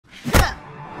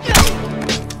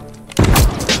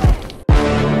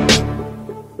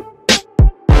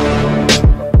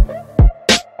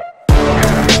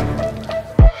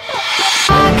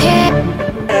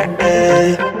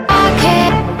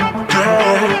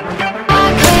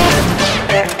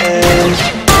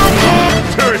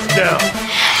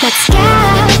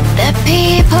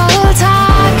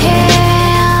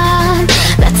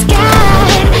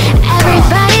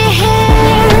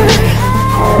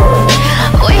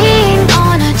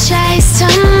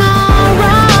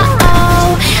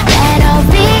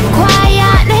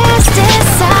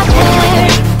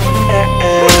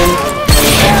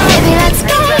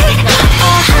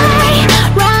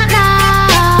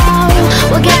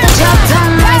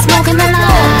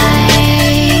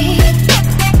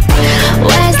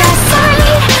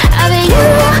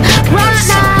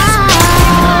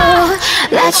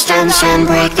dance and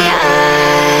break the ice.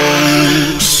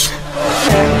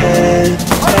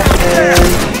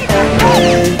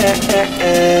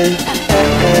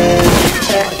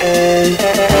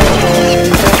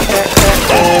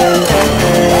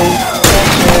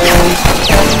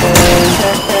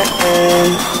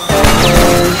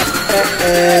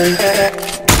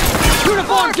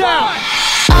 Uniform down!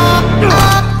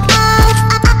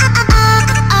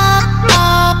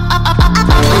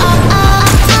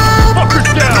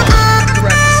 Fuckers down!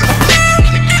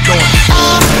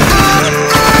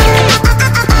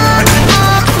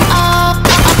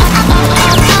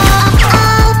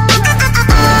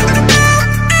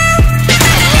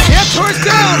 Yeah, tourist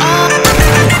down!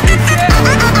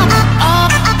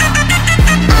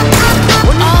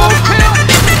 When you both kill!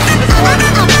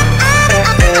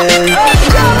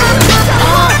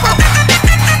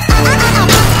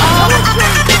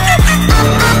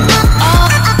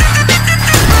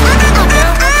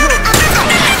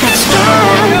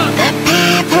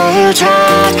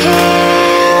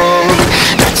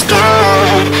 Let's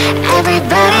get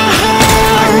everybody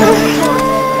here.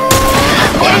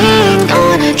 We ain't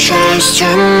gonna chase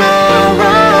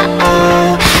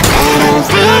tomorrow. Let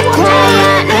every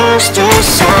quiet news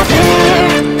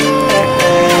disappear.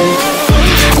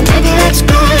 Baby, let's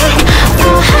go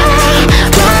high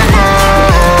right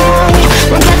now.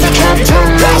 We'll get the club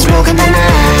done, let's smoke in the night.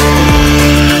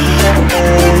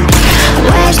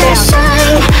 Where's the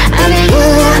sign? I need you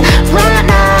right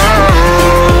now.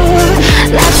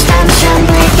 Let's dance and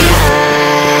break the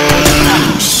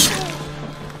ice.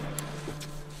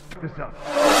 This up.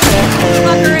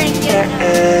 Fucker in here.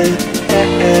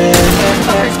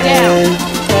 Fuckers down.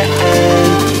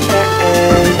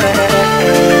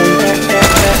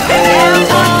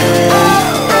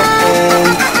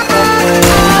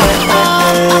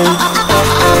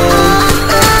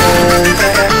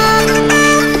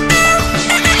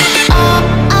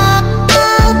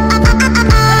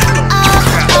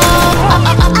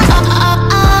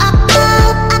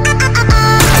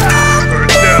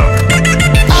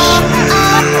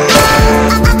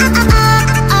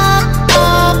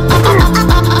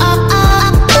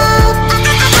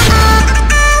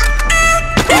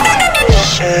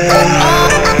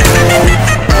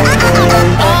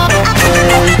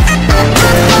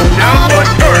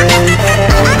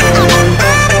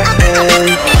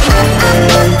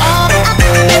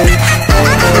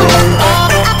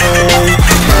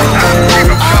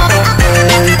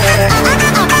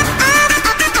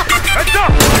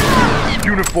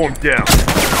 Uniform down.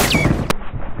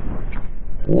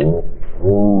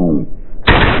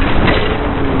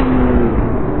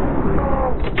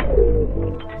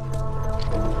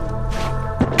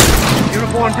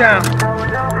 Uniform down.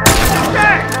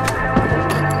 Okay.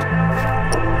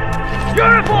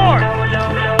 Uniform!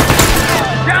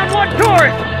 Down one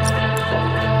tourist!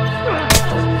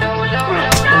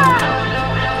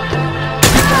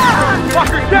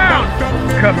 Fucker down!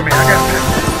 Cover me, I got this.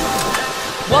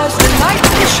 Was the light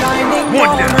shining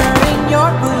warmer in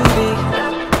your booty?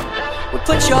 Would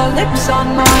put your lips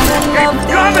on mine and love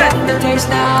the aftertaste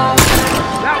now.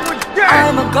 That one's dead!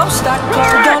 I'm a ghost that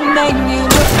cold, don't make me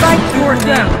look right through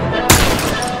me.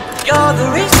 You're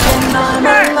the reason I'm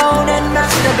alone and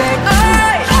masturbate.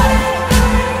 Hey!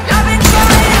 I've been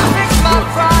trying to fix my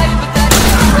pride, but that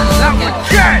shit's broken. That one's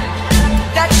dead!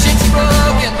 That shit's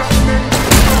broken.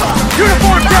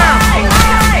 Uniform down!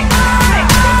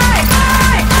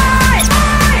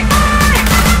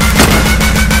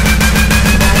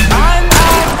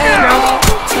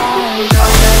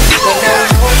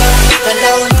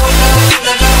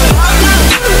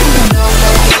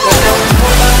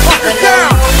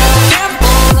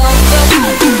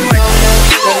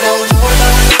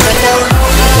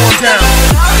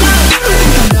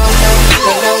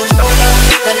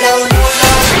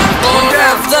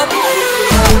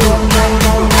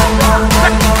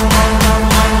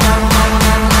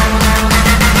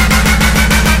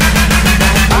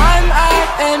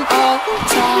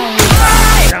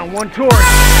 One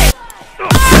tourist.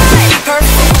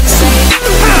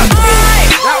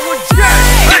 That one's dead.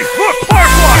 Hey, look, park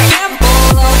one.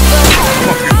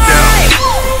 Fucking down.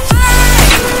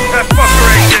 That fucker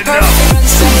ain't getting up.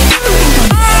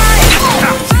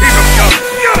 Now, keep him going.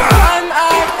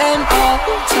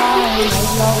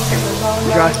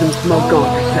 Got some smoke on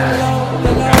your side.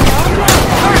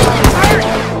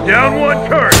 Down one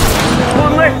tourist.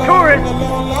 One less tourist.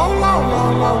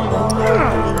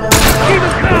 Keep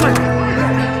him coming.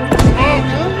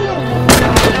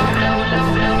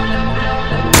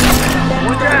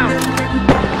 One down.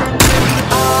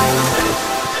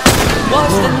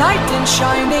 Was the night in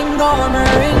shining armor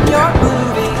in your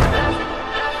movie?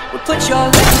 your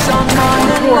lips on mine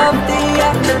and love the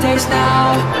aftertaste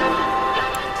now.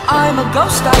 I'm a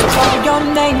ghost, I call your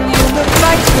name, you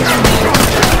reflect me.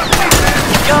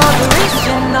 You're the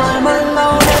reason I'm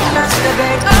alone and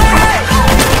masturbate.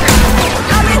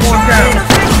 I've been trying to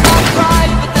fix my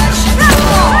pride, but that shit's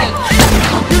broken.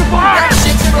 That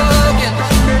shit's broken.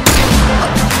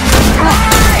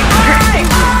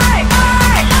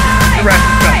 The rest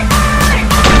is done.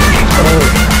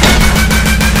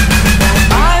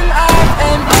 I'm out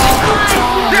and all.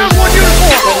 Down one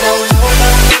uniform!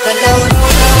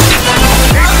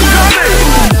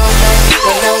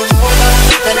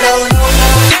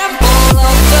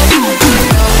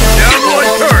 Down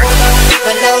one turret!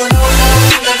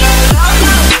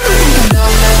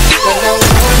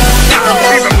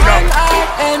 Keep him coming!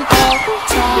 And all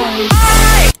time.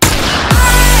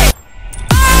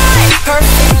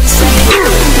 Perfect and safe.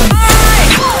 Keep him coming!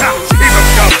 That one's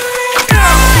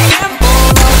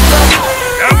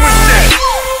dead!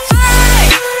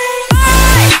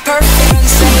 Perfect and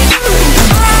safe.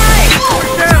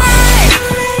 Down!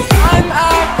 I'm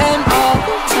out and all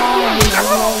time.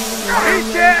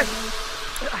 He's dead!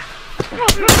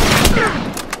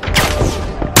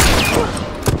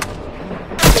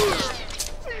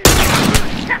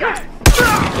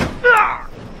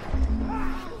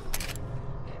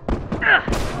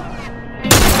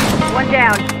 One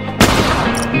down.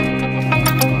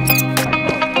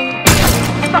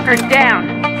 Fucker's down.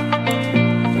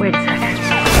 Wait a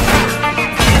second.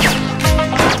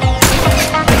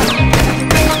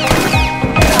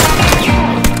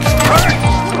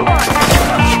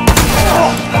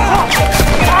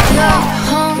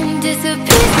 Home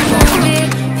disappears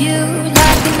with you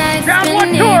like a night. Down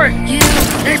one turret! Keep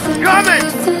coming!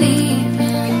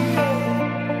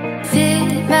 Fit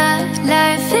my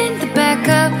life in the back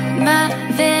of my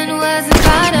van was a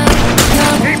bottom.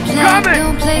 Keep coming!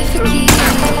 Don't play for keeps.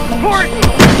 Report!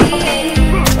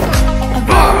 I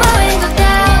roll my window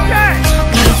down.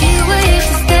 If you were here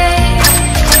to stay.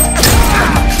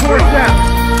 Force down!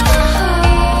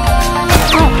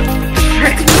 You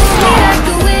could move me like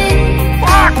the wind.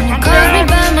 Fuck! I'm Call me down!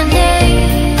 by my name.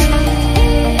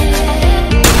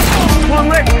 One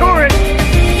leg turret! In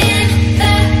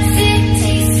the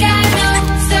city sky, no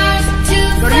stars to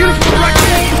Got a uniform right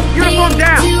there! Uniform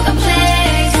down! to a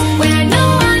place where no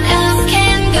one else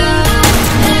can go.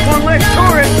 One leg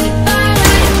turret!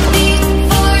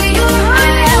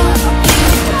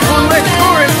 One leg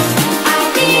turret!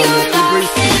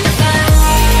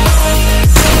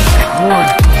 One.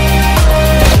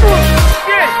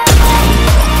 Shit!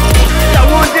 Got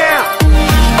one down!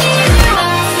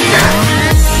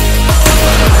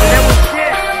 That was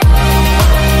dead!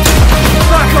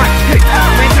 Fuck right! Shit!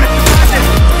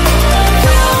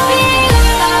 We ain't gonna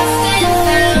survive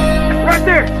this! Right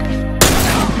there!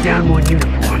 Down one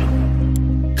uniform.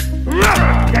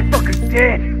 That fucker's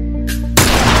dead!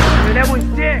 That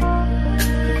one's dead!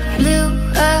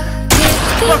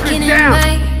 Thinking it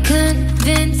might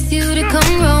convince you to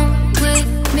come roam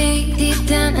with me. Deep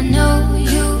down I know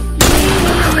you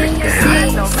need me.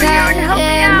 See, side,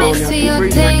 yeah, next to your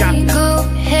tango.